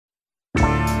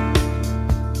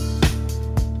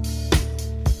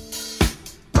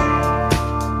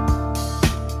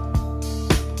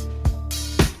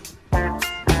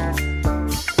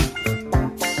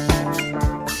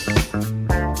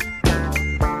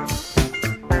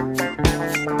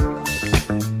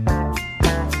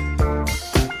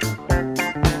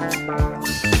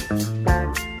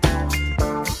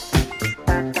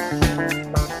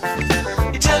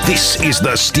This is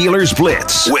the Steelers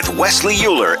Blitz with Wesley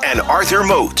Euler and Arthur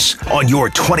Moats on your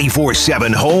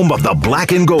 24/7 home of the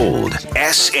black and gold,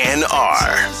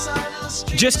 SNR.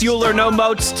 Just Euler, no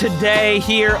Moats today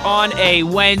here on a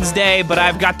Wednesday, but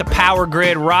I've got the power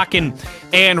grid rocking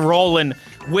and rolling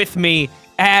with me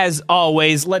as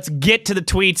always. Let's get to the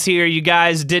tweets here. You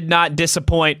guys did not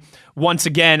disappoint once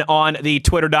again on the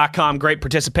twitter.com. Great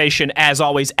participation as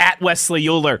always at Wesley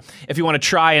Euler if you want to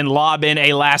try and lob in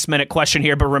a last-minute question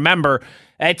here. But remember,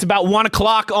 it's about 1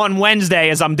 o'clock on Wednesday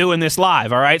as I'm doing this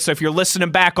live, all right? So if you're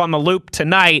listening back on the loop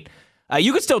tonight,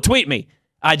 you can still tweet me.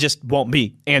 I just won't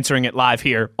be answering it live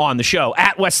here on the show.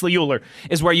 At Wesley Euler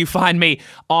is where you find me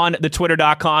on the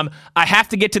twitter.com. I have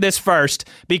to get to this first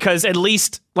because at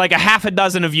least like a half a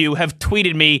dozen of you have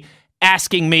tweeted me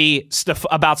asking me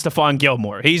about Stephon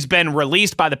Gilmore. He's been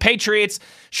released by the Patriots.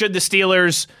 Should the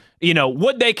Steelers,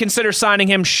 would they consider signing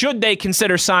him? Should they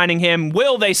consider signing him?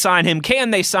 Will they sign him?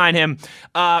 Can they sign him?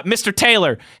 Mr.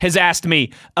 Taylor has asked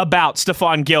me about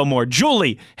Stephon Gilmore.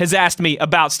 Julie has asked me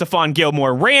about Stephon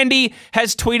Gilmore. Randy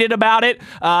has tweeted about it.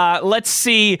 Let's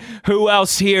see who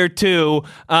else here too.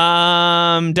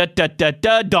 Don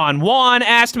Juan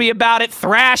asked me about it.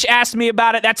 Thrash asked me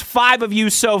about it. That's 5 of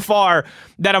you so far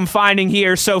that I'm finding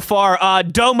here so far.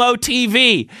 Domo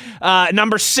TV,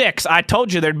 number 6. I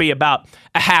told you there'd be about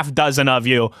a half dozen of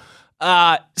you.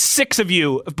 6 of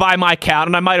you, by my count,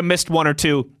 and I might have missed 1 or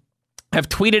 2, have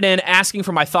tweeted in asking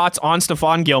for my thoughts on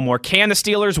Stephon Gilmore. Can the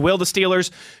Steelers? Will the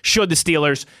Steelers? Should the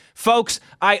Steelers? Folks,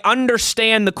 I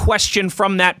understand the question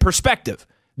from that perspective.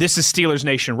 This is Steelers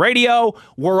Nation Radio.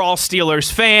 We're all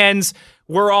Steelers fans.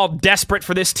 We're all desperate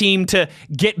for this team to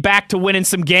get back to winning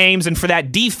some games and for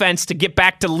that defense to get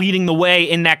back to leading the way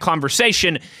in that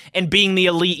conversation and being the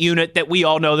elite unit that we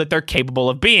all know that they're capable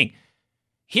of being.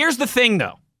 Here's the thing,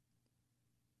 though,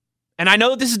 and I know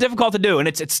that this is difficult to do, and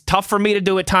it's tough for me to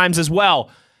do at times as well,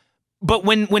 but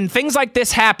when things like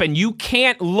this happen, you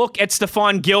can't look at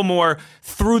Stephon Gilmore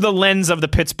through the lens of the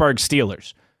Pittsburgh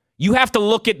Steelers. You have to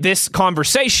look at this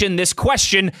conversation, this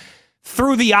question,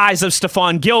 through the eyes of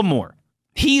Stephon Gilmore.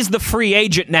 He's the free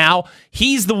agent now.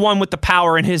 He's the one with the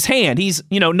power in his hand. He's,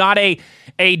 not a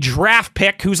draft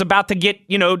pick who's about to get,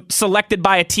 selected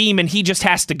by a team and he just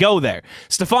has to go there.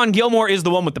 Stephon Gilmore is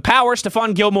the one with the power.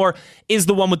 Stephon Gilmore is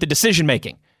the one with the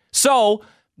decision-making. So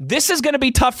this is going to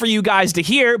be tough for you guys to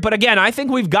hear, but again, I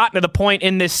think we've gotten to the point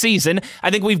in this season,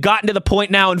 I think we've gotten to the point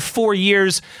now in 4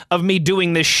 years of me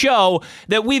doing this show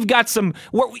that we've got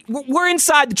we're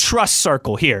inside the trust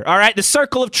circle here, all right? The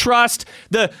circle of trust,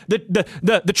 the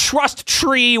trust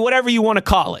tree, whatever you want to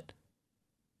call it.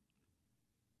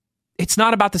 It's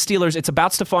not about the Steelers, it's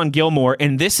about Stephon Gilmore,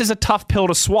 and this is a tough pill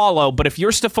to swallow, but if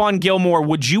you're Stephon Gilmore,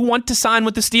 would you want to sign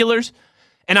with the Steelers?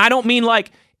 And I don't mean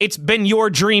like it's been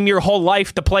your dream your whole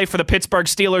life to play for the Pittsburgh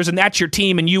Steelers and that's your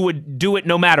team and you would do it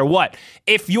no matter what.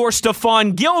 If you're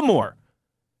Stephon Gilmore,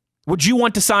 would you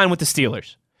want to sign with the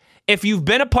Steelers? If you've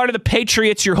been a part of the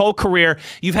Patriots your whole career,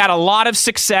 you've had a lot of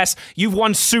success, you've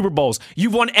won Super Bowls,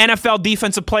 you've won NFL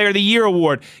Defensive Player of the Year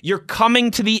award, you're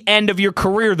coming to the end of your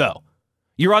career though.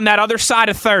 You're on that other side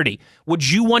of 30. Would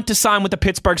you want to sign with the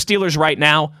Pittsburgh Steelers right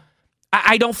now?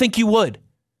 I don't think you would.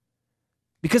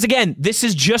 Because again, this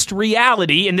is just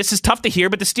reality, and this is tough to hear,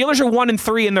 but the Steelers are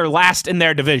 1-3 and they're last in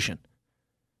their division.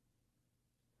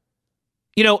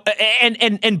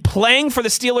 And playing for the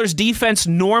Steelers defense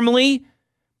normally,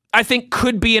 I think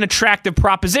could be an attractive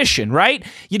proposition, right?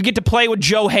 You'd get to play with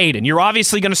Joe Hayden. You're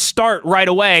obviously going to start right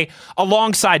away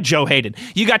alongside Joe Hayden.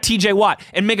 You got TJ Watt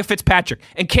and Minka Fitzpatrick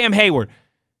and Cam Hayward.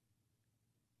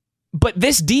 But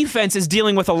this defense is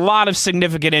dealing with a lot of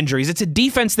significant injuries. It's a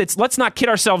defense that's, let's not kid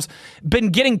ourselves,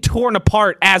 been getting torn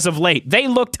apart as of late. They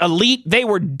looked elite. They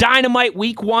were dynamite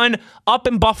week 1 up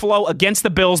in Buffalo against the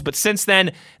Bills, but since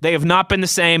then, they have not been the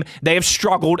same. They have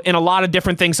struggled, and a lot of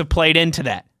different things have played into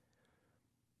that.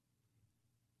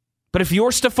 But if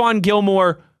you're Stephon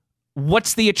Gilmore,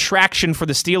 what's the attraction for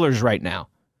the Steelers right now?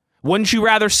 Wouldn't you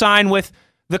rather sign with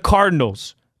the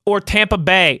Cardinals or Tampa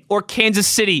Bay or Kansas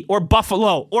City or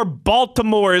Buffalo or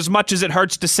Baltimore, as much as it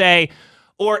hurts to say,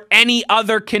 or any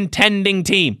other contending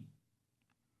team?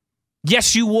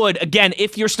 Yes, you would. Again,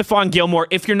 if you're Stephon Gilmore,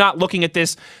 if you're not looking at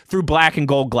this through black and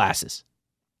gold glasses.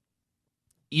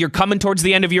 You're coming towards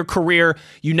the end of your career.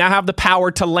 You now have the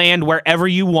power to land wherever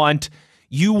you want.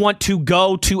 You want to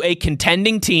go to a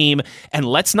contending team, and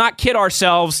let's not kid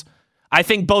ourselves. I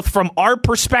think both from our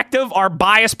perspective, our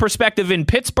biased perspective in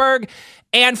Pittsburgh,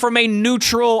 and from a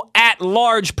neutral,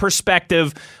 at-large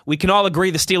perspective, we can all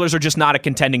agree the Steelers are just not a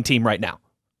contending team right now.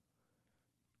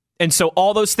 And so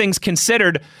all those things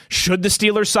considered, should the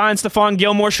Steelers sign Stephon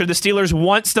Gilmore? Should the Steelers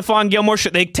want Stephon Gilmore?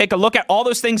 Should they take a look at all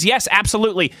those things? Yes,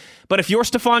 absolutely. But if you're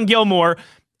Stephon Gilmore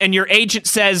and your agent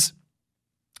says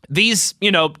these,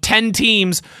 10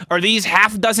 teams or these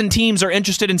half dozen teams are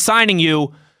interested in signing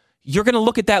you, you're going to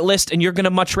look at that list and you're going to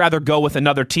much rather go with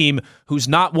another team who's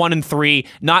not 1-3,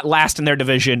 not last in their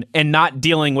division, and not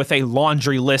dealing with a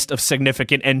laundry list of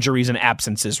significant injuries and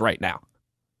absences right now.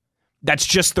 That's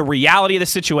just the reality of the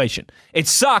situation. It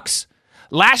sucks.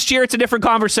 Last year, it's a different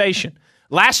conversation.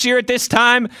 Last year at this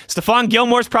time, Stephon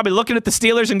Gilmore's probably looking at the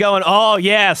Steelers and going, oh,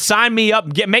 yeah, sign me up,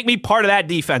 make me part of that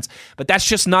defense. But that's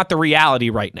just not the reality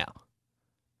right now.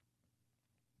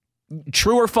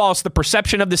 True or false, the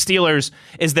perception of the Steelers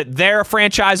is that they're a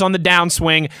franchise on the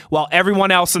downswing while everyone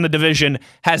else in the division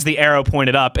has the arrow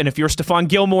pointed up. And if you're Stephon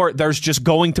Gilmore, there's just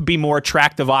going to be more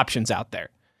attractive options out there.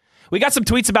 We got some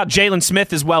tweets about Jalen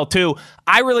Smith as well, too.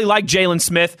 I really like Jalen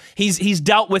Smith. He's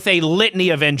dealt with a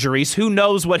litany of injuries. Who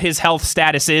knows what his health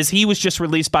status is? He was just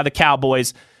released by the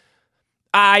Cowboys.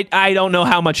 I don't know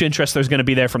how much interest there's going to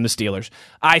be there from the Steelers.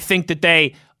 I think that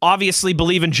they obviously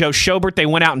believe in Joe Schobert. They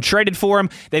went out and traded for him.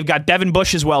 They've got Devin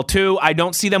Bush as well, too. I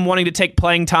don't see them wanting to take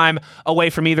playing time away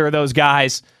from either of those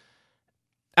guys.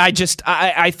 I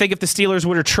think if the Steelers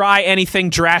were to try anything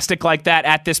drastic like that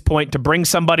at this point to bring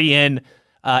somebody in,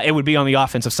 it would be on the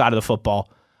offensive side of the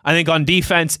football. I think on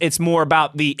defense, it's more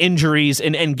about the injuries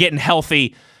and getting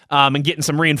healthy and getting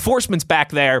some reinforcements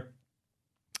back there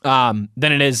than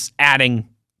it is adding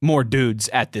more dudes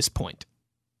at this point.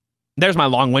 There's my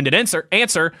long-winded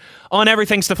answer on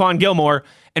everything Stephon Gilmore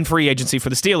and free agency for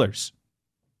the Steelers.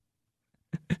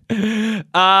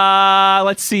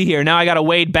 Let's see here. Now I got to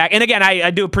wade back. And again,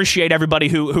 I do appreciate everybody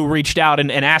who reached out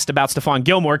and asked about Stephon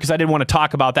Gilmore because I did want to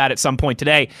talk about that at some point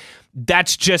today.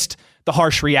 That's just the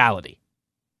harsh reality.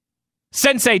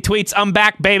 Sensei tweets, I'm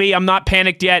back, baby. I'm not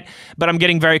panicked yet, but I'm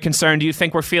getting very concerned. Do you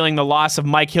think we're feeling the loss of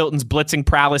Mike Hilton's blitzing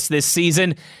prowess this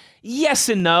season? Yes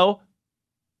and no.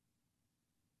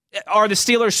 Are the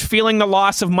Steelers feeling the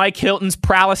loss of Mike Hilton's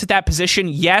prowess at that position?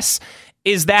 Yes.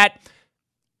 Is that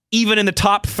even in the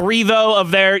top 3, though,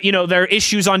 of their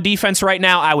issues on defense right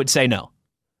now? I would say no.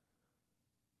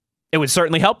 It would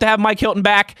certainly help to have Mike Hilton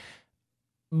back,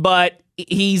 but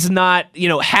he's not,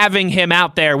 having him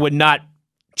out there would not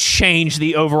change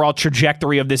the overall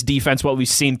trajectory of this defense, what we've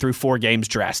seen through 4 games,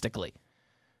 drastically.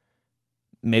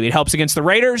 Maybe it helps against the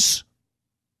Raiders.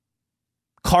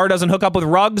 Carr doesn't hook up with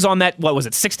Ruggs on that,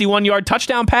 61-yard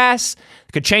touchdown pass?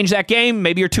 Could change that game.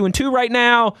 Maybe you're 2-2 right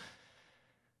now.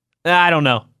 I don't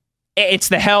know. It's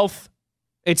the health.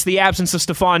 It's the absence of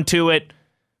Stephon Tuitt.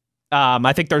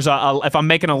 I think there's if I'm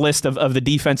making a list of the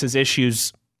defense's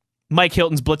issues, Mike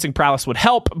Hilton's blitzing prowess would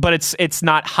help, but it's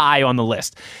not high on the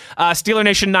list. Steeler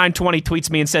Nation 920 tweets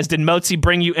me and says, did Mozi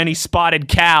bring you any spotted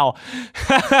cow?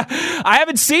 I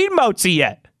haven't seen Mozi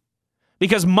yet.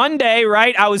 Because Monday,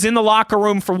 right, I was in the locker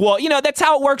room for Wolf. That's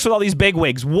how it works with all these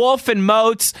bigwigs. Wolf and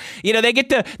Moats, they get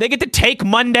to take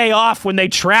Monday off when they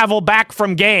travel back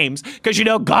from games. Because,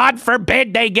 God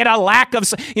forbid they get a lack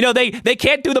of, they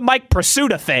can't do the Mike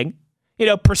Pursuta thing.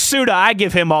 Pursuta, I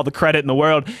give him all the credit in the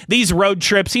world. These road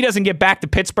trips, he doesn't get back to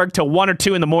Pittsburgh till 1 or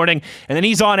 2 in the morning, and then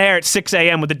he's on air at 6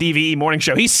 a.m. with the DVE morning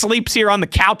show. He sleeps here on the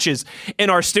couches in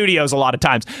our studios a lot of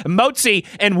times. Mozi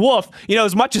and Wolf,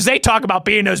 as much as they talk about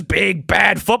being those big,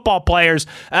 bad football players,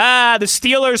 the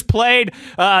Steelers played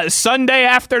Sunday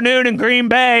afternoon in Green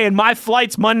Bay, and my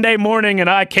flight's Monday morning, and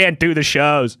I can't do the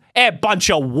shows. A bunch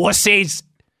of wussies.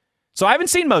 So I haven't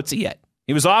seen Mozi yet.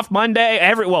 He was off Monday.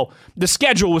 The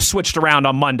schedule was switched around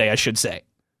on Monday, I should say.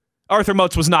 Arthur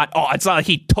Moats was not, it's not like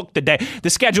he took the day. The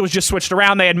schedule was just switched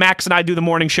around. They had Max and I do the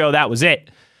morning show. That was it.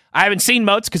 I haven't seen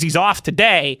Moats because he's off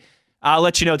today. I'll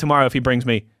let you know tomorrow if he brings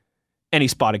me any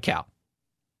spotted cow.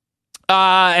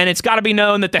 And it's got to be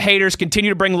known that the haters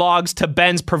continue to bring logs to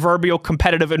Ben's proverbial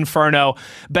competitive inferno.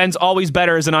 Ben's always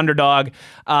better as an underdog.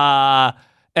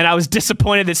 And I was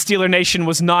disappointed that Steeler Nation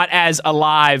was not as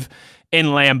alive in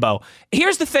Lambeau.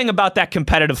 Here's the thing about that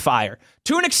competitive fire.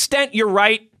 To an extent, you're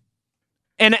right.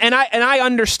 And I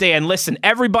understand. Listen,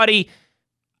 everybody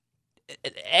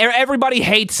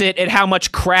hates it at how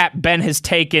much crap Ben has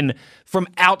taken from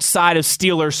outside of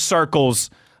Steelers circles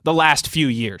the last few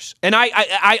years. And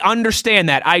I understand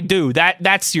that. I do.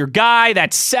 That's your guy.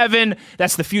 That's 7.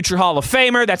 That's the future Hall of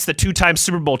Famer. That's the 2-time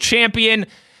Super Bowl champion.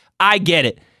 I get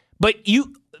it. But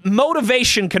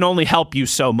motivation can only help you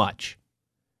so much.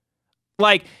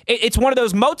 Like, it's one of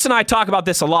those, Moats and I talk about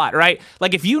this a lot, right?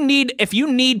 Like, if you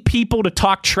need people to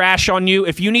talk trash on you,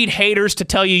 if you need haters to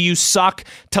tell you suck,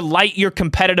 to light your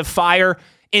competitive fire,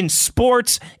 in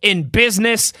sports, in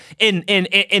business, in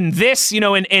this,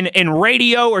 in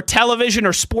radio or television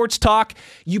or sports talk,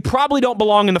 you probably don't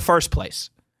belong in the first place.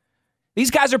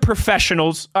 These guys are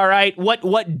professionals, all right? What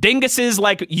dinguses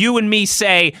like you and me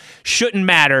say shouldn't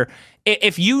matter.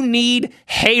 If you need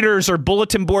haters or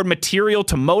bulletin board material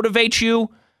to motivate you,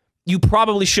 you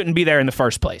probably shouldn't be there in the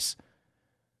first place.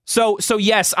 So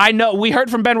yes, I know. We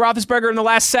heard from Ben Roethlisberger in the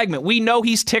last segment. We know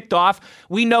he's ticked off.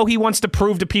 We know he wants to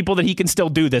prove to people that he can still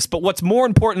do this. But what's more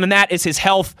important than that is his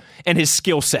health and his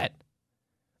skill set.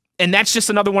 And that's just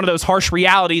another one of those harsh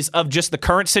realities of just the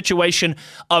current situation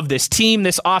of this team,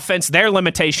 this offense, their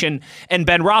limitation, and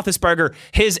Ben Roethlisberger,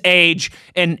 his age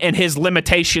and his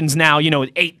limitations now,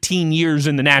 18 years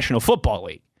in the National Football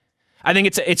League. I think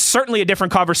it's certainly a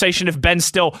different conversation if Ben's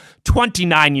still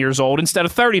 29 years old instead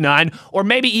of 39, or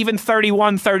maybe even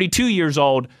 31, 32 years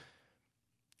old.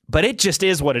 But it just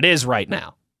is what it is right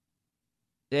now.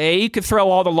 You could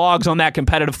throw all the logs on that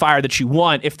competitive fire that you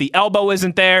want. If the elbow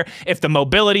isn't there, if the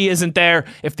mobility isn't there,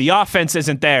 if the offense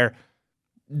isn't there,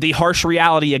 the harsh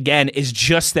reality, again, is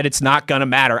just that it's not going to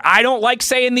matter. I don't like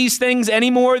saying these things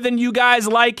any more than you guys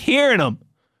like hearing them.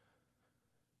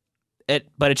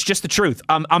 But it's just the truth.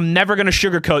 I'm never going to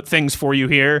sugarcoat things for you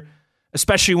here,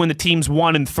 especially when the team's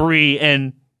 1-3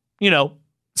 and,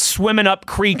 swimming up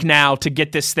creek now to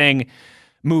get this thing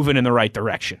moving in the right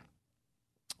direction.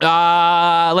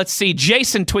 Let's see.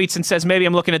 Jason tweets and says, maybe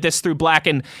I'm looking at this through black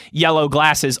and yellow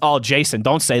glasses. Oh, Jason,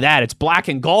 don't say that. It's black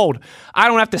and gold. I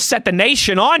don't have to set the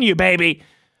nation on you, baby.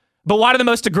 But why do the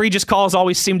most egregious calls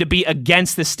always seem to be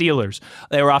against the Steelers?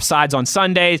 They were offsides on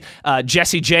Sundays.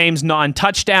 Jesse James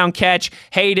non-touchdown catch.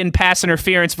 Hayden pass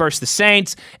interference versus the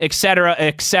Saints, etc.,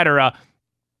 etc.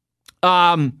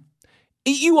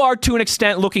 You are, to an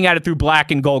extent, looking at it through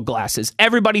black and gold glasses.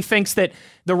 Everybody thinks that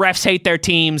the refs hate their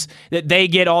teams, that they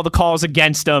get all the calls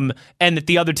against them, and that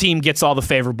the other team gets all the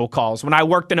favorable calls. When I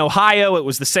worked in Ohio, it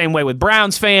was the same way with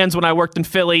Browns fans. When I worked in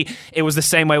Philly, it was the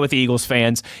same way with Eagles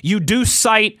fans. You do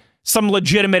cite some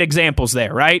legitimate examples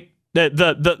there, right?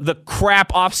 The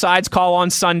crap offsides call on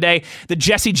Sunday, the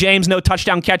Jesse James no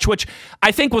touchdown catch, which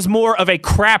I think was more of a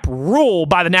crap rule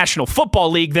by the National Football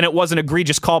League than it was an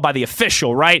egregious call by the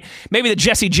official, right? Maybe the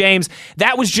Jesse James,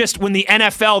 that was just when the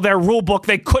NFL, their rule book,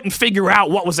 they couldn't figure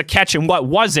out what was a catch and what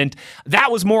wasn't.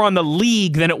 That was more on the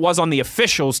league than it was on the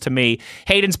officials to me.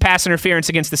 Hayden's pass interference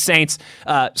against the Saints,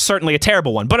 certainly a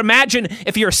terrible one. But imagine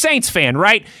if you're a Saints fan,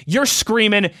 right? You're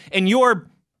screaming and you're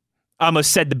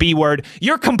almost said the B word.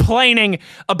 You're complaining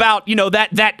about,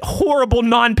 that horrible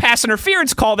non-pass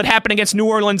interference call that happened against New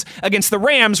Orleans against the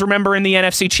Rams, remember, in the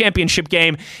NFC Championship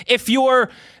game. If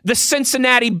you're the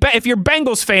if you're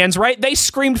Bengals fans, right, they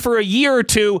screamed for a year or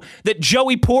two that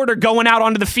Joey Porter going out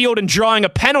onto the field and drawing a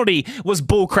penalty was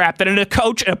bullcrap, that a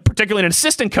coach, particularly an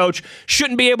assistant coach,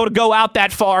 shouldn't be able to go out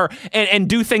that far and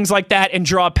do things like that and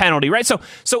draw a penalty, right? So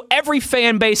every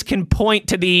fan base can point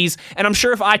to these, and I'm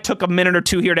sure if I took a minute or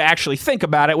two here to actually think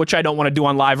about it, which I don't want to do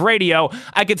on live radio,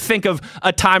 I could think of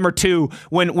a time or two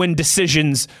when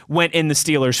decisions went in the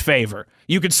Steelers' favor.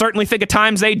 You could certainly think of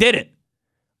times they didn't.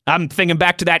 I'm thinking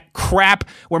back to that crap,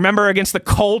 remember, against the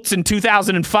Colts in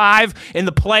 2005 in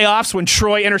the playoffs when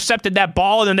Troy intercepted that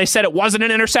ball and then they said it wasn't an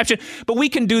interception. But we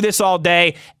can do this all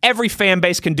day. Every fan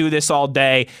base can do this all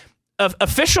day.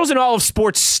 Officials in all of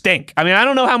sports stink. I mean, I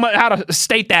don't know how to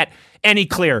state that any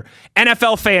clearer.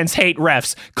 NFL fans hate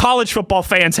refs. College football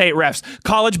fans hate refs.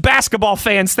 College basketball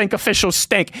fans think officials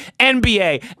stink.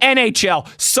 NBA, NHL,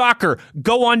 soccer,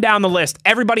 go on down the list.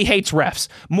 Everybody hates refs.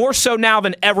 More so now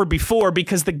than ever before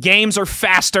because the games are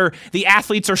faster, the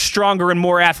athletes are stronger and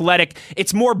more athletic.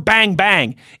 It's more bang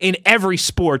bang in every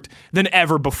sport than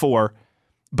ever before.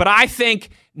 But I think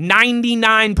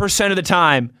 99% of the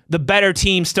time, the better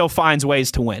team still finds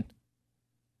ways to win.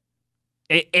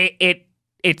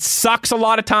 It sucks a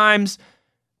lot of times,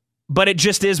 but it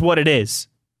just is what it is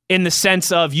in the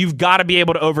sense of you've got to be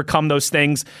able to overcome those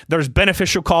things. There's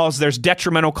beneficial calls, there's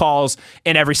detrimental calls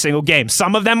in every single game.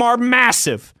 Some of them are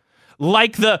massive,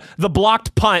 like the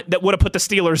blocked punt that would have put the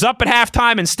Steelers up at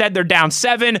halftime. Instead, they're down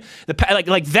 7.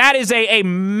 Like that is a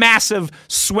massive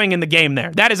swing in the game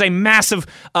there. That is a massive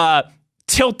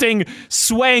tilting,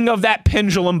 swaying of that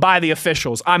pendulum by the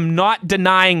officials. I'm not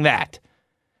denying that.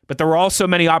 But there were also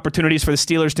many opportunities for the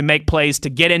Steelers to make plays to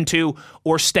get into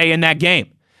or stay in that game.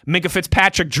 Minkah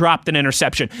Fitzpatrick dropped an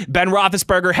interception. Ben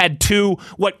Roethlisberger had 2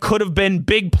 what could have been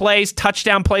big plays,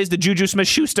 touchdown plays to Juju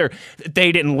Smith-Schuster that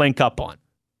they didn't link up on.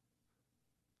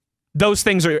 Those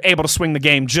things are able to swing the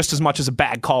game just as much as a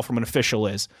bad call from an official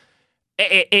is.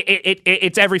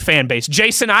 It's every fan base.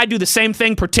 Jason, I do the same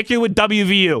thing, particularly with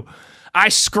WVU. I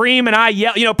scream and I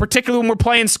yell, particularly when we're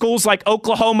playing schools like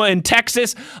Oklahoma and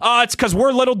Texas. It's because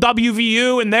we're little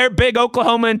WVU and they're big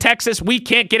Oklahoma and Texas. We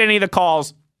can't get any of the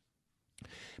calls.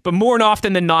 But more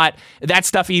often than not, that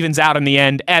stuff evens out in the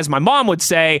end. As my mom would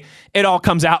say, it all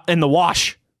comes out in the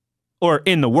wash or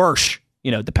in the worsh,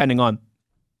 depending on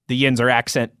the yins or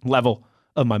accent level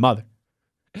of my mother.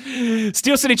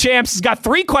 Steel City Champs has got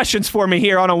 3 questions for me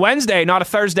here on a Wednesday, not a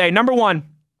Thursday. Number 1,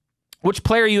 which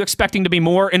player are you expecting to be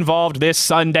more involved this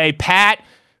Sunday? Pat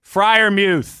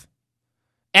Freiermuth.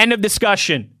 End of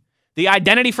discussion. The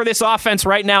identity for this offense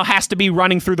right now has to be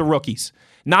running through the rookies.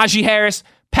 Najee Harris,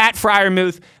 Pat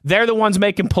Freiermuth, they're the ones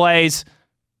making plays.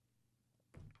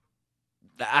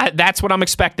 That's what I'm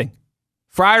expecting.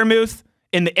 Freiermuth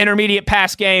in the intermediate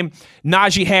pass game,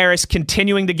 Najee Harris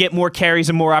continuing to get more carries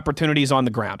and more opportunities on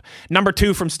the ground. Number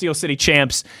 2 from Steel City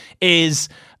Champs is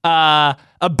a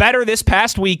bettor this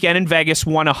past weekend in Vegas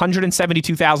won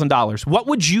 $172,000. What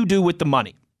would you do with the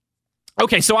money?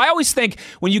 Okay, so I always think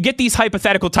when you get these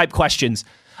hypothetical type questions,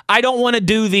 I don't want to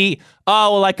do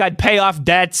I'd pay off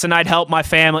debts and I'd help my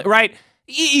family, right?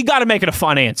 You got to make it a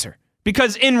fun answer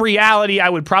because in reality, I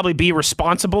would probably be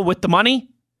responsible with the money.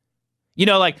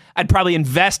 I'd probably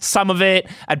invest some of it.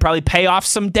 I'd probably pay off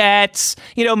some debts,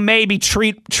 maybe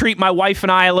treat my wife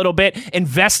and I a little bit,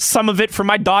 invest some of it for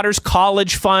my daughter's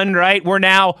college fund, right? We're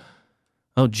now,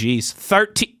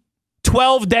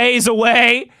 12 days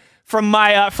away from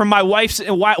my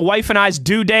wife and I's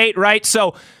due date, right?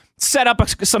 So set up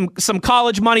some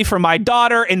college money for my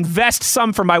daughter, invest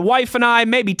some for my wife and I,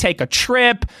 maybe take a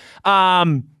trip.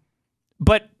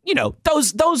 But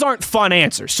those aren't fun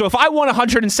answers. So if I won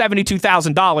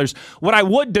 $172,000, what I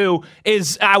would do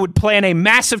is I would plan a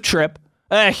massive trip,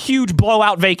 a huge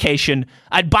blowout vacation.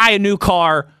 I'd buy a new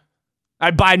car.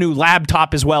 I'd buy a new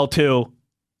laptop as well too.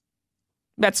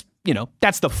 That's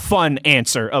the fun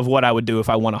answer of what I would do if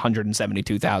I won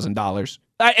 $172,000.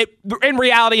 In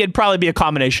reality, it'd probably be a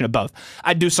combination of both.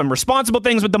 I'd do some responsible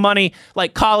things with the money,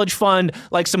 like college fund,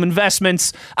 like some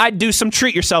investments. I'd do some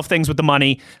treat yourself things with the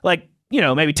money, like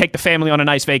maybe take the family on a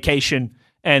nice vacation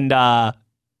and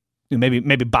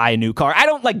maybe buy a new car. I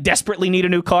don't desperately need a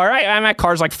new car. My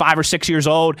car's 5 or 6 years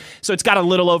old, so it's got a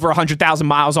little over 100,000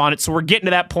 miles on it. So we're getting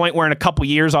to that point where in a couple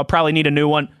years I'll probably need a new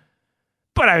one.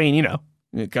 But I mean,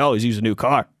 you can always use a new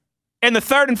car. And the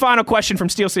third and final question from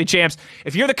Steel City Champs: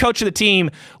 if you're the coach of the team,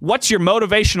 what's your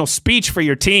motivational speech for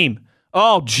your team?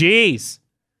 Oh, geez.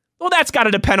 Well, that's got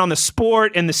to depend on the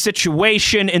sport and the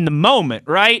situation in the moment,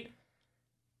 right?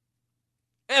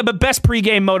 But best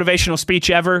pregame motivational speech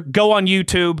ever. Go on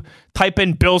YouTube, type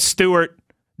in Bill Stewart,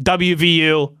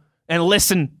 WVU, and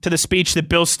listen to the speech that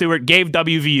Bill Stewart gave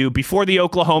WVU before the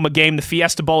Oklahoma game, the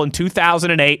Fiesta Bowl in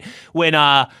 2008,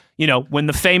 when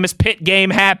the famous Pitt game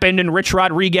happened and Rich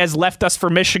Rodriguez left us for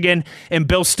Michigan and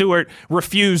Bill Stewart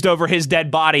refused over his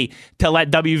dead body to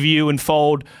let WVU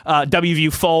fold,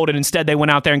 and instead they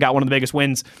went out there and got one of the biggest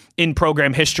wins in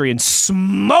program history and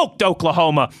smoked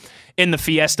Oklahoma in the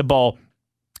Fiesta Bowl.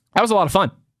 That was a lot of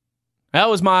fun. That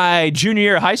was my junior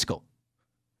year of high school.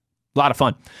 A lot of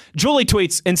fun. Julie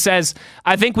tweets and says,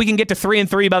 I think we can get to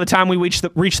 3-3 by the time we reach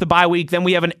the bye week. Then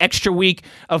we have an extra week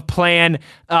of to plan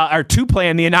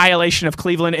the annihilation of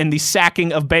Cleveland and the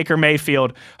sacking of Baker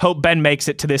Mayfield. Hope Ben makes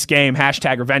it to this game.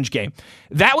 #revenge game.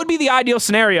 That would be the ideal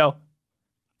scenario.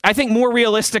 I think more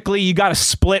realistically, you got to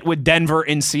split with Denver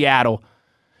and Seattle.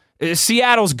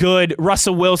 Seattle's good.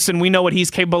 Russell Wilson, we know what he's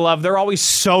capable of. They're always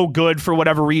so good for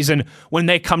whatever reason when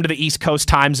they come to the East Coast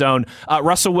time zone.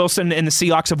 Russell Wilson and the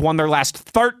Seahawks have won their last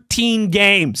 13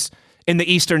 games in the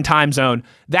Eastern time zone.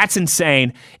 That's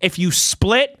insane. If you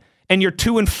split and you're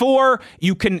 2-4,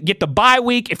 you can get the bye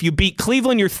week. If you beat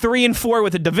Cleveland, you're 3-4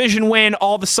 with a division win.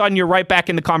 All of a sudden, you're right back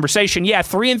in the conversation. Yeah,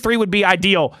 3-3 would be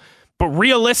ideal. But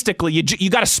realistically, you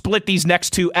got to split these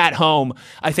next two at home,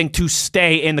 I think, to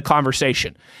stay in the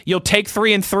conversation. You'll take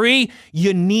 3-3,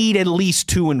 you need at least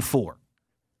 2-4.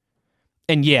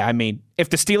 And yeah, I mean, if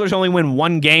the Steelers only win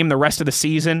one game the rest of the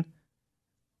season,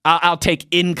 I'll take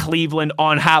in Cleveland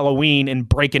on Halloween and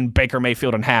breaking Baker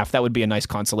Mayfield in half. That would be a nice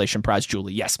consolation prize,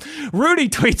 Julie. Yes. Rudy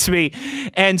tweets me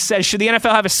and says, should the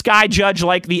NFL have a sky judge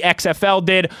like the XFL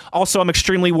did? Also, I'm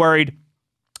extremely worried.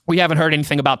 We haven't heard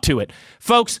anything about Tuitt.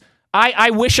 Folks, I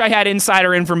wish I had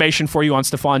insider information for you on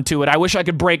Stephon Tuitt. I wish I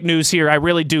could break news here. I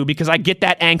really do, because I get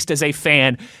that angst as a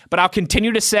fan. But I'll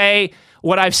continue to say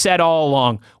what I've said all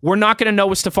along. We're not going to know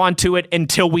with Stephon Tuitt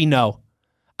until we know.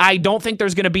 I don't think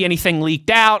there's going to be anything leaked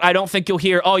out. I don't think you'll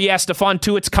hear, oh yeah, Stephon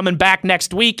Tuitt's coming back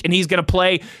next week and he's going to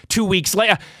play 2 weeks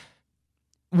later.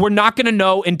 We're not going to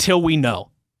know until we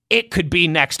know. It could be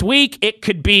next week. It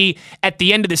could be at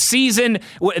the end of the season.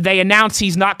 They announce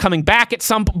he's not coming back at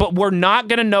some point, but we're not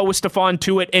going to know with Stephon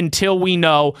Tuitt until we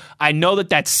know. I know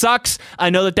that sucks. I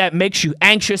know that makes you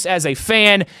anxious as a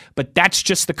fan, but that's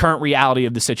just the current reality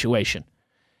of the situation.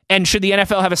 And should the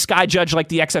NFL have a sky judge like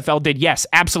the XFL did? Yes,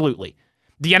 absolutely.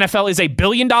 The NFL is a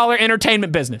billion-dollar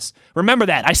entertainment business. Remember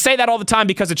that. I say that all the time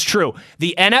because it's true.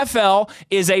 The NFL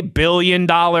is a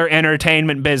billion-dollar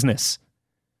entertainment business.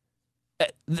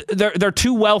 They're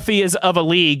too wealthy as of a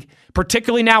league,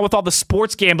 particularly now with all the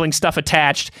sports gambling stuff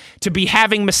attached, to be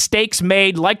having mistakes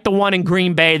made like the one in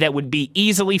Green Bay that would be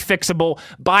easily fixable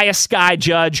by a sky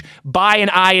judge, by an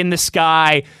eye in the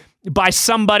sky, by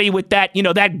somebody with that,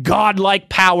 that godlike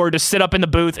power to sit up in the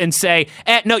booth and say,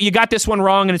 no, you got this one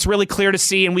wrong and it's really clear to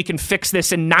see and we can fix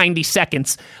this in 90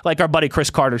 seconds, like our buddy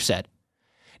Chris Carter said.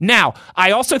 Now,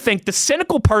 I also think the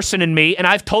cynical person in me, and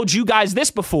I've told you guys this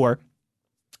before,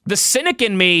 the cynic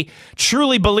in me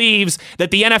truly believes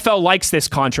that the NFL likes this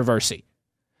controversy.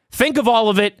 Think of all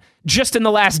of it just in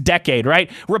the last decade, right?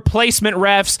 Replacement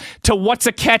refs, to what's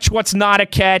a catch, what's not a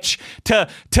catch, to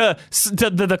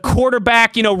the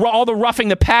quarterback, all the roughing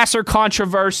the passer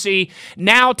controversy,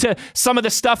 now to some of the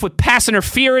stuff with pass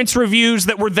interference reviews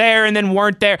that were there and then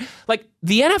weren't there. Like,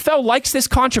 the NFL likes this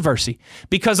controversy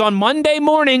because on Monday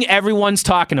morning, everyone's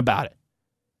talking about it.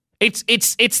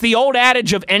 It's the old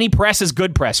adage of any press is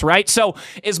good press, right? So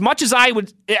as much as I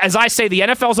say the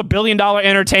NFL's a billion-dollar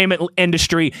entertainment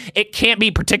industry, it can't be,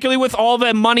 particularly with all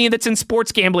the money that's in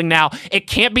sports gambling now, it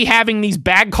can't be having these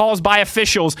bad calls by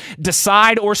officials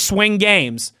decide or swing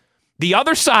games. The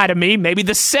other side of me, maybe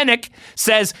the cynic,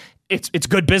 says it's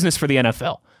good business for the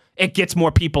NFL. It gets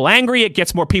more people angry. It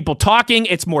gets more people talking.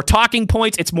 It's more talking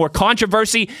points. It's more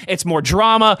controversy. It's more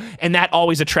drama, and that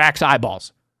always attracts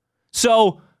eyeballs.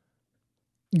 So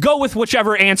go with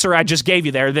whichever answer I just gave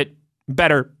you there that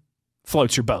better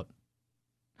floats your boat.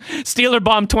 Steeler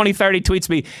Bomb 2030 tweets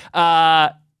me,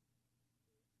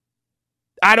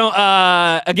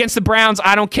 against the Browns,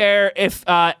 I don't care if,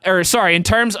 in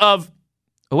terms of,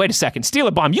 wait a second,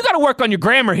 Steeler Bomb, you got to work on your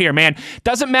grammar here, man.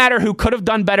 Doesn't matter who could have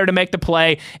done better to make the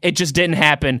play. It just didn't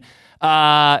happen.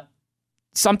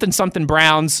 Something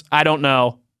Browns, I don't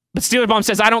know. But Steeler Bomb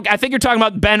says, I think you're talking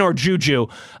about Ben or Juju.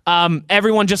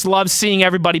 Everyone just loves seeing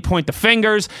everybody point the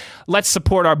fingers. Let's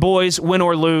support our boys, win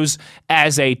or lose,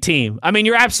 as a team. I mean,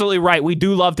 you're absolutely right. We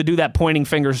do love to do that pointing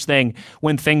fingers thing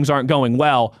when things aren't going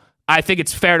well. I think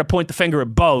it's fair to point the finger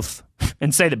at both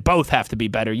and say that both have to be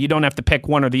better. You don't have to pick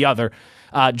one or the other.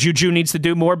 Juju needs to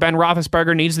do more. Ben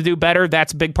Roethlisberger needs to do better.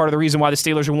 That's a big part of the reason why the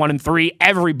Steelers are 1-3.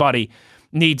 Everybody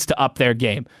needs to up their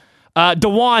game.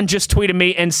 Dewan just tweeted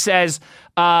me and says,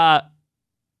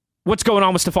 what's going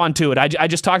on with Stephon Tuitt? I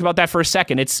just talked about that for a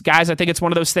second. Guys, I think it's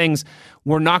one of those things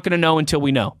we're not going to know until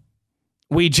we know.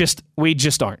 We just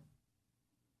aren't.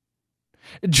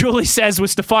 Julie says,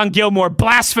 with Stephon Gilmore,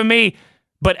 blasphemy.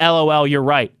 But LOL, you're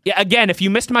right. Yeah, again, if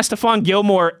you missed my Stephon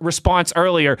Gilmore response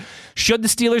earlier, should the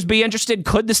Steelers be interested?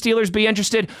 Could the Steelers be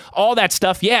interested? All that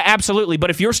stuff, yeah, absolutely. But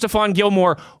if you're Stephon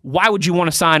Gilmore, why would you want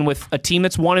to sign with a team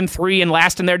that's 1-3 and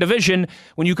last in their division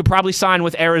when you could probably sign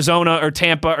with Arizona or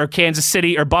Tampa or Kansas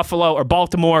City or Buffalo or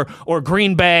Baltimore or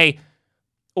Green Bay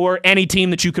or any team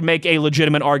that you could make a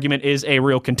legitimate argument is a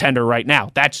real contender right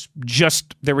now? That's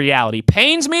just the reality.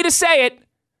 Pains me to say it,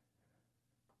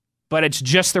 but it's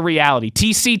just the reality.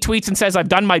 TC tweets and says, I've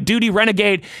done my duty.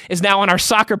 Renegade is now on our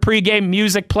soccer pregame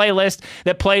music playlist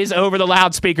that plays over the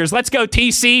loudspeakers. Let's go,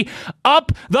 TC.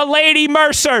 Up the Lady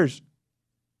Mercers.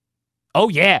 Oh,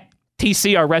 yeah.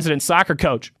 TC, our resident soccer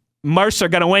coach. Mercer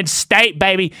going to win state,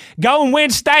 baby. Go and win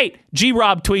state.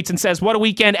 G-Rob tweets and says, what a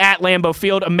weekend at Lambeau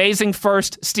Field. Amazing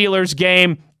first Steelers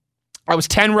game. I was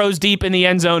 10 rows deep in the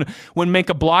end zone when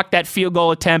Minkah blocked that field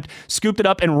goal attempt, scooped it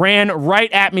up, and ran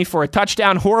right at me for a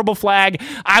touchdown. Horrible flag.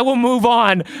 I will move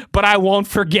on, but I won't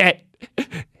forget.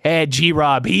 Hey,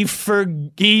 G-Rob, he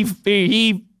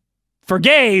forgave,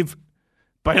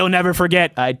 but he'll never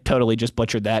forget. I totally just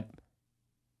butchered that.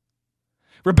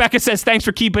 Rebecca says, thanks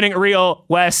for keeping it real,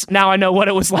 Wes. Now I know what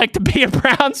it was like to be a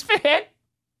Browns fan.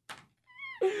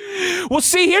 Well,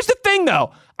 see, here's the thing,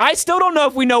 though. I still don't know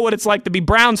if we know what it's like to be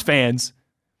Browns fans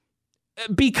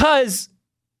because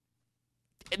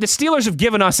the Steelers have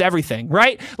given us everything,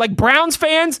 right? Like Browns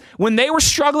fans, when they were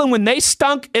struggling, when they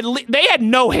stunk, they had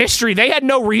no history. They had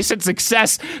no recent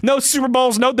success, no Super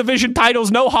Bowls, no division titles,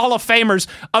 no Hall of Famers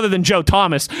other than Joe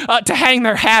Thomas to hang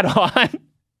their hat on.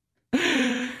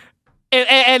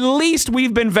 At least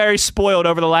we've been very spoiled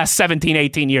over the last 17,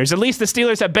 18 years. At least the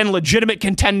Steelers have been legitimate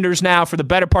contenders now for the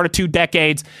better part of 2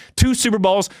 decades. 2 Super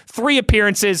Bowls, 3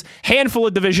 appearances, handful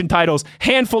of division titles,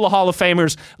 handful of Hall of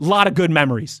Famers, a lot of good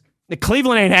memories.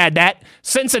 Cleveland ain't had that.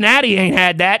 Cincinnati ain't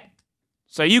had that.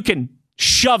 So you can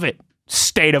shove it,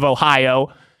 state of Ohio.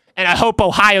 And I hope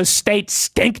Ohio State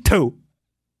stink too.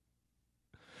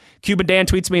 Cuban Dan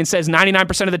tweets me and says,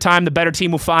 99% of the time, the better team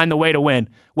will find the way to win.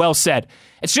 Well said.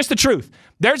 It's just the truth.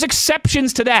 There's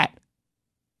exceptions to that.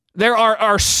 There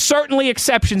are certainly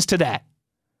exceptions to that.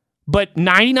 But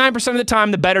 99% of the time,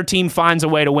 the better team finds a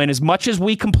way to win. As much as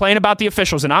we complain about the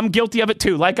officials, and I'm guilty of it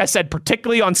too. Like I said,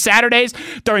 particularly on Saturdays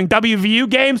during WVU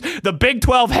games, the Big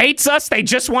 12 hates us. They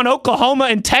just want Oklahoma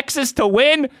and Texas to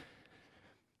win.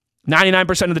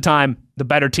 99% of the time, the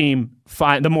better team,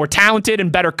 the more talented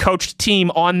and better coached team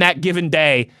on that given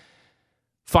day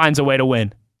finds a way to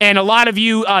win. And a lot of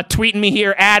you tweeting me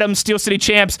here, Adam, Steel City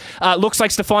Champs, looks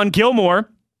like Stephon Gilmore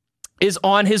is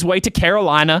on his way to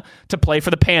Carolina to play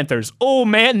for the Panthers. Oh,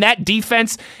 man, that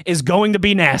defense is going to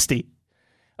be nasty.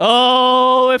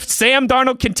 Oh, if Sam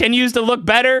Darnold continues to look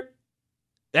better,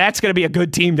 that's going to be a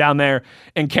good team down there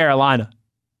in Carolina.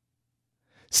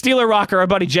 Steeler Rocker, our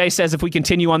buddy Jay, says if we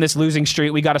continue on this losing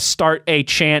streak, we got to start a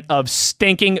chant of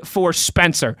stinking for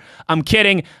Spencer. I'm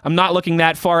kidding. I'm not looking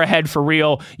that far ahead for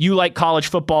real. You like college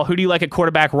football. Who do you like at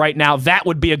quarterback right now? That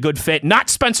would be a good fit. Not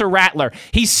Spencer Rattler.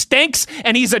 He stinks,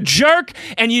 and he's a jerk,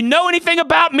 and you know anything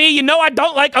about me, you know I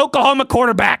don't like Oklahoma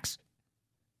quarterbacks.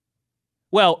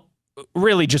 Well,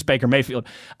 really just Baker Mayfield.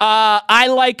 I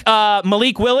like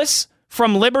Malik Willis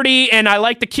from Liberty, and I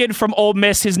like the kid from Ole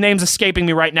Miss. His name's escaping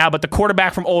me right now, but the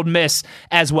quarterback from Ole Miss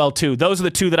as well, too. Those are the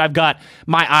 2 that I've got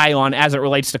my eye on as it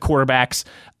relates to quarterbacks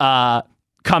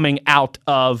coming out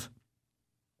of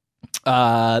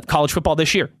college football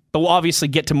this year. But we'll obviously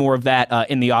get to more of that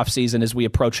in the offseason as we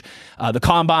approach the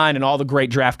Combine and all the great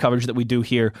draft coverage that we do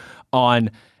here on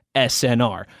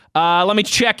SNR. Let me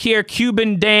check here.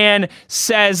 Cuban Dan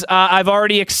says, I've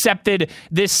already accepted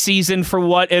this season for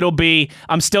what it'll be.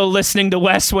 I'm still listening to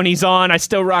Wes when he's on. I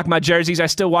still rock my jerseys. I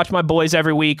still watch my boys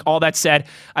every week. All that said,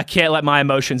 I can't let my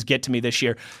emotions get to me this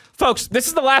year. Folks, this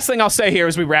is the last thing I'll say here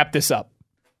as we wrap this up.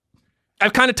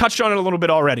 I've kind of touched on it a little bit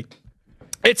already.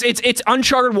 It's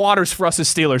uncharted waters for us as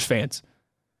Steelers fans.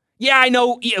 Yeah, I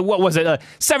know. What was it?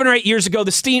 7 or 8 years ago,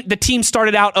 the team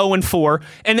started out 0-4,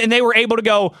 and then they were able to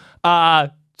go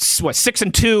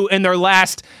 6-2 in their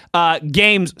last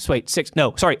games.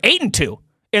 8-2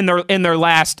 in their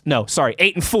last.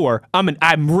 8-4.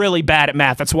 I'm really bad at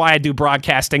math. That's why I do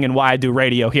broadcasting and why I do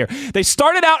radio here. They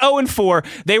started out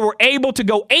 0-4. They were able to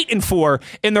go 8-4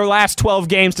 in their last 12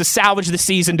 games to salvage the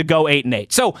season to go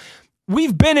 8-8. So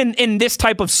we've been in this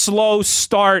type of slow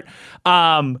start.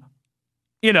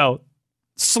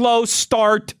 Slow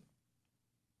start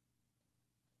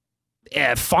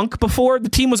funk before. The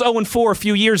team was 0-4 a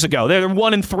few years ago. They're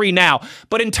 1-3 now.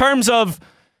 But in terms of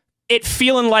it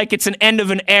feeling like it's an end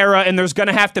of an era and there's going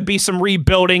to have to be some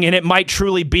rebuilding and it might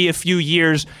truly be a few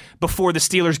years before the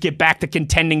Steelers get back to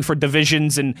contending for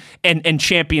divisions and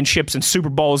championships and Super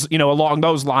Bowls, along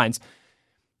those lines.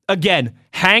 Again,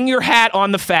 hang your hat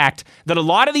on the fact that a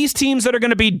lot of these teams that are going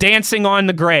to be dancing on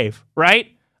the grave, right?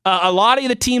 A lot of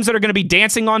the teams that are going to be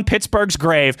dancing on Pittsburgh's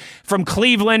grave, from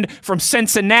Cleveland, from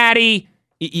Cincinnati,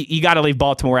 you got to leave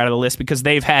Baltimore out of the list because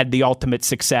they've had the ultimate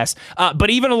success. But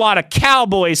even a lot of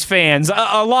Cowboys fans,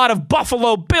 a lot of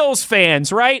Buffalo Bills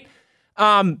fans, right?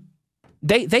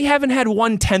 They haven't had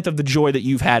 1/10 of the joy that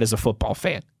you've had as a football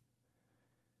fan.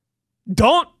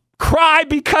 Don't cry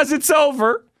because it's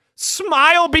over.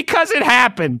 Smile because it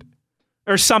happened.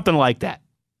 Or something like that.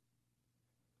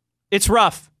 It's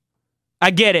rough. I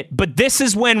get it, but this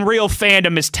is when real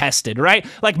fandom is tested, right?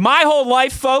 Like my whole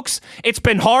life, folks, it's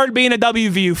been hard being a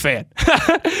WVU fan.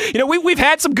 We've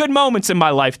had some good moments in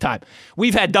my lifetime.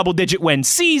 We've had double-digit win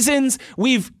seasons.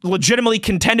 We've legitimately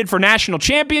contended for national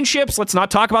championships. Let's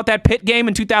not talk about that Pitt game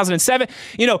in 2007.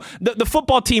 The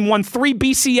football team won 3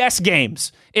 BCS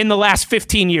games in the last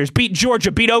 15 years. Beat Georgia,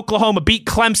 beat Oklahoma, beat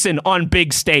Clemson on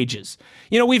big stages.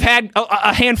 We've had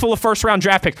a handful of first-round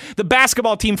draft picks. The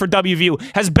basketball team for WVU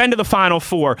has been to the Final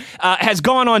Four, has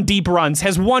gone on deep runs,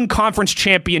 has won conference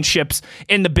championships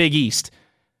in the Big East.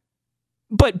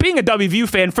 But being a WVU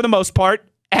fan, for the most part,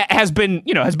 has been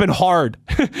hard.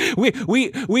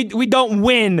 we don't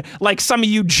win like some of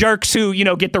you jerks who,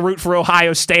 get to root for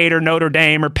Ohio State or Notre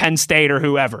Dame or Penn State or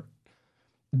whoever.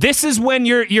 This is when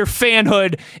your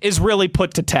fanhood is really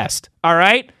put to test, all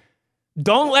right?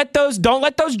 Don't let those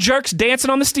jerks dancing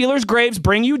on the Steelers' graves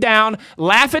bring you down.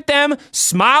 Laugh at them,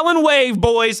 smile and wave,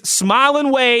 boys. Smile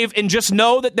and wave, and just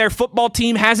know that their football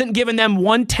team hasn't given them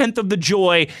 1/10 of the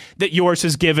joy that yours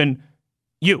has given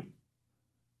you.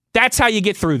 That's how you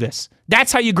get through this.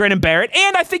 That's how you grin and bear it.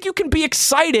 And I think you can be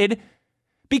excited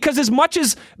because as much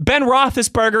as Ben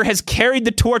Roethlisberger has carried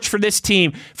the torch for this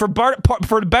team for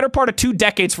the better part of 2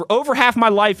 decades, for over half my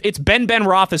life, it's been Ben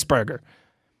Roethlisberger.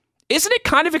 Isn't it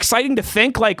kind of exciting to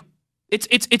think like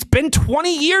it's been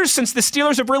 20 years since the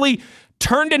Steelers have really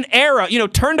turned an era,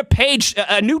 turned a page,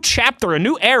 a new chapter, a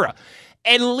new era.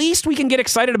 At least we can get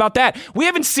excited about that. We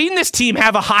haven't seen this team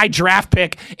have a high draft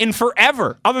pick in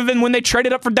forever, other than when they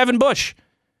traded up for Devin Bush.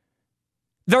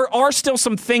 There are still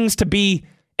some things to be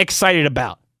excited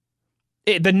about.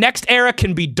 The next era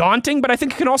can be daunting, but I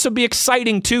think it can also be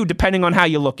exciting too, depending on how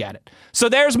you look at it. So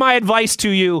there's my advice to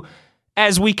you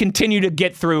as we continue to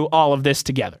get through all of this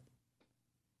together.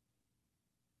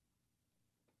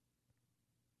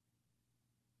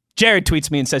 Jared tweets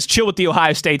me and says, chill with the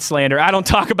Ohio State slander. I don't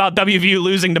talk about WVU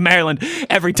losing to Maryland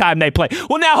every time they play.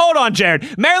 Well, now, hold on,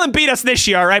 Jared. Maryland beat us this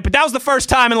year, all right? But that was the first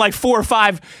time in like 4 or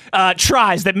 5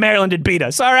 tries that Maryland had beat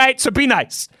us, all right? So be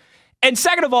nice. And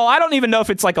second of all, I don't even know if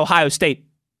it's like Ohio State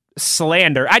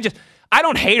slander. I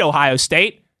don't hate Ohio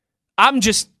State. I'm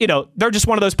just, they're just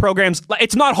one of those programs.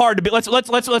 It's not hard to be, let's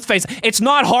face it, it's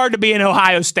not hard to be an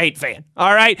Ohio State fan,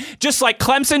 all right? Just like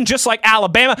Clemson, just like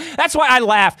Alabama. That's why I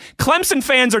laugh. Clemson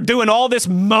fans are doing all this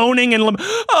moaning and,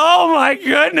 oh my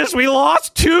goodness, we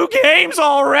lost 2 games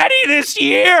already this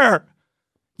year.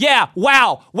 Yeah,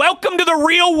 wow. Welcome to the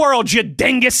real world, you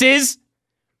dinguses.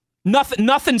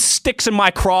 Nothing sticks in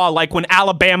my craw like when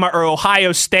Alabama or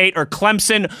Ohio State or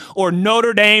Clemson or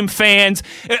Notre Dame fans,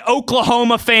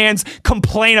 Oklahoma fans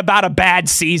complain about a bad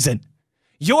season.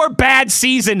 Your bad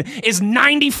season is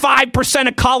 95%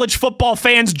 of college football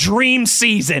fans' dream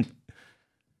season.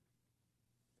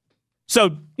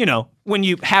 So, when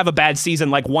you have a bad season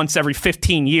like once every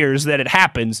 15 years that it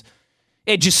happens,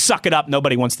 just suck it up.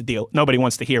 Nobody wants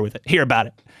to hear about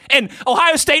it. And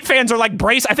Ohio State fans are like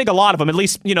brace. I think a lot of them, at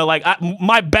least, one of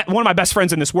my best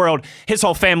friends in this world, his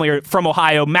whole family are from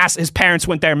Ohio. His parents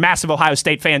went there, massive Ohio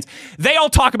State fans. They all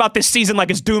talk about this season like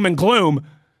it's doom and gloom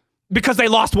because they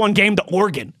lost 1 game to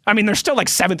Oregon. I mean, they're still like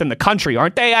 7th in the country,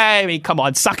 aren't they? I mean, come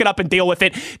on, suck it up and deal with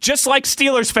it. Just like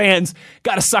Steelers fans,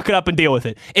 got to suck it up and deal with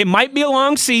it. It might be a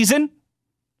long season.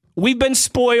 We've been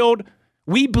spoiled.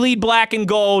 We bleed black and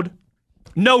gold.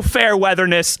 No fair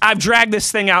weatherness. I've dragged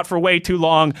this thing out for way too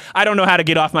long. I don't know how to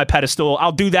get off my pedestal.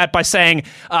 I'll do that by saying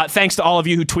thanks to all of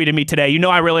you who tweeted me today.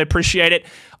 I really appreciate it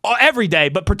every day,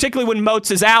 but particularly when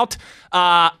Moats is out.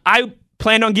 I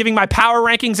planned on giving my power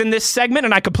rankings in this segment,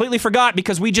 and I completely forgot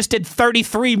because we just did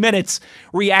 33 minutes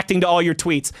reacting to all your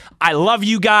tweets. I love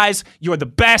you guys. You're the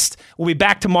best. We'll be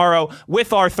back tomorrow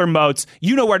with Arthur Moats.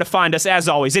 You know where to find us, as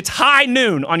always. It's high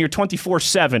noon on your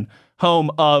 24/7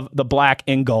 home of the black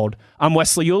and gold. I'm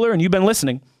Wesley Euler, and you've been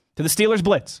listening to the Steelers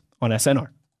Blitz on SNR.